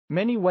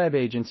Many web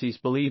agencies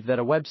believe that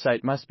a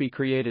website must be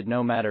created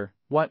no matter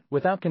what,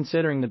 without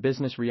considering the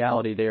business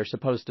reality they are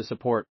supposed to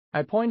support.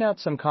 I point out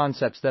some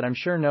concepts that I'm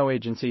sure no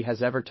agency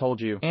has ever told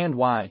you, and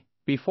why.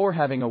 Before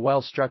having a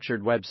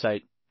well-structured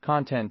website,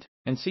 content,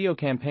 and SEO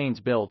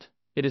campaigns built,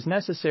 it is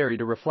necessary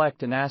to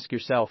reflect and ask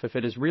yourself if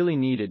it is really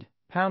needed.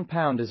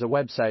 Is a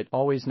website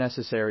always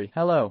necessary?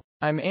 Hello,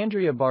 I'm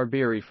Andrea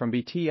Barbieri from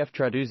BTF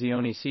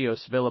Traduzione SEO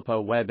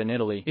Sviluppo Web in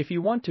Italy. If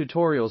you want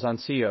tutorials on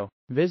SEO,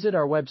 visit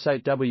our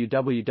website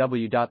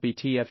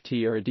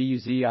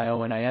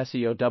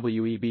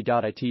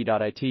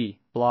www.btftraduzionseoweb.it.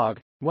 Blog.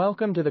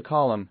 Welcome to the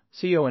column,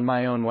 SEO in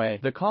My Own Way,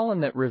 the column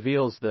that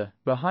reveals the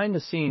behind the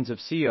scenes of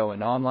SEO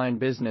and online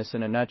business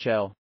in a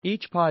nutshell.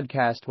 Each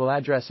podcast will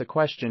address a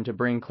question to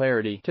bring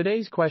clarity.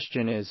 Today's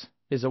question is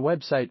a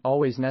website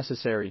always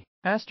necessary?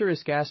 A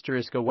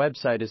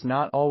website is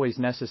not always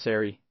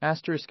necessary. I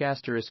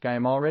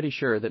am already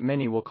sure that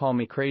many will call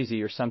me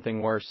crazy or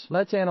something worse.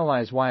 Let's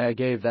analyze why I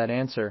gave that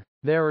answer.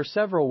 There are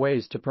several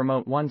ways to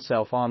promote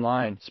oneself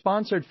online.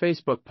 Sponsored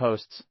Facebook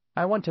posts.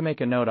 I want to make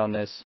a note on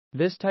this.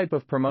 This type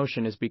of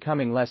promotion is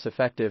becoming less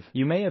effective.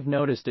 You may have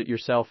noticed it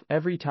yourself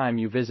every time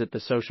you visit the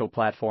social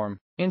platform.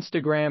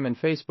 Instagram and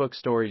Facebook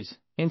stories,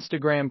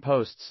 Instagram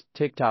posts,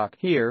 TikTok.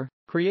 Here,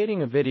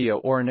 creating a video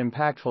or an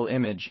impactful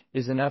image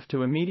is enough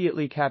to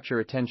immediately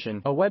capture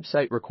attention. A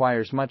website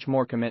requires much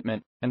more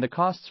commitment, and the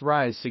costs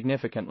rise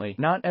significantly.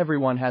 Not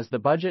everyone has the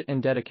budget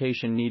and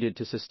dedication needed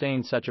to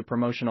sustain such a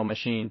promotional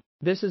machine.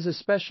 This is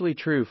especially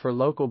true for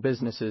local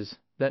businesses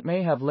that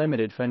may have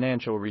limited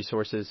financial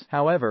resources.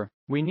 However,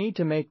 we need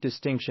to make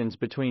distinctions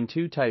between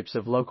two types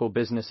of local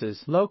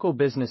businesses. Local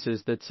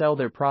businesses that sell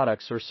their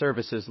products or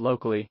services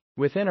locally,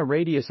 within a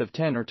radius of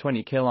 10 or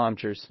 20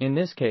 kilometers. In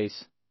this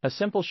case, a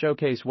simple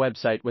showcase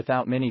website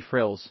without many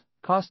frills,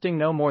 costing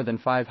no more than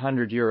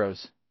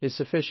 €500, is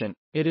sufficient.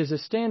 It is a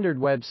standard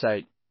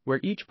website, where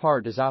each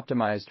part is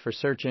optimized for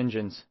search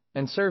engines,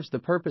 and serves the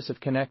purpose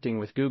of connecting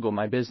with Google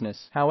My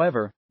Business.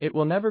 However, it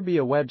will never be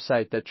a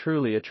website that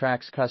truly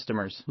attracts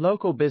customers.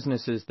 Local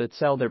businesses that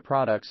sell their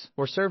products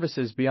or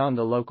services beyond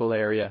the local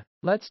area.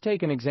 Let's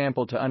take an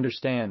example to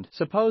understand.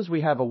 Suppose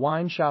we have a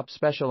wine shop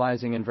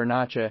specializing in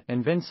Vernaccia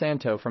and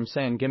Vinsanto from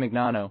San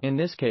Gimignano. In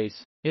this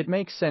case, it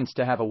makes sense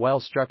to have a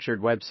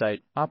well-structured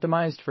website,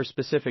 optimized for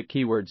specific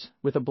keywords,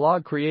 with a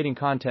blog creating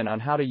content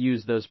on how to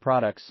use those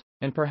products,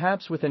 and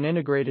perhaps with an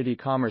integrated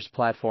e-commerce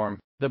platform.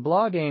 The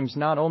blog aims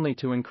not only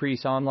to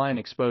increase online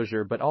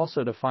exposure but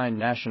also to find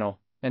national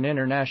and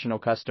international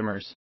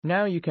customers.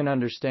 Now you can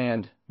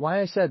understand why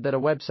I said that a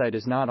website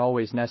is not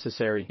always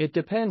necessary. It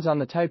depends on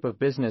the type of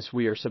business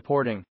we are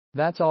supporting.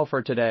 That's all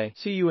for today.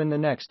 See you in the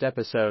next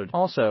episode.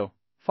 Also,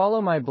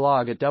 follow my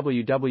blog at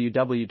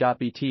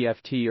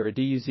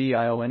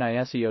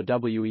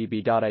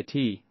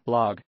www.btftraduzionseoweb.it. Blog.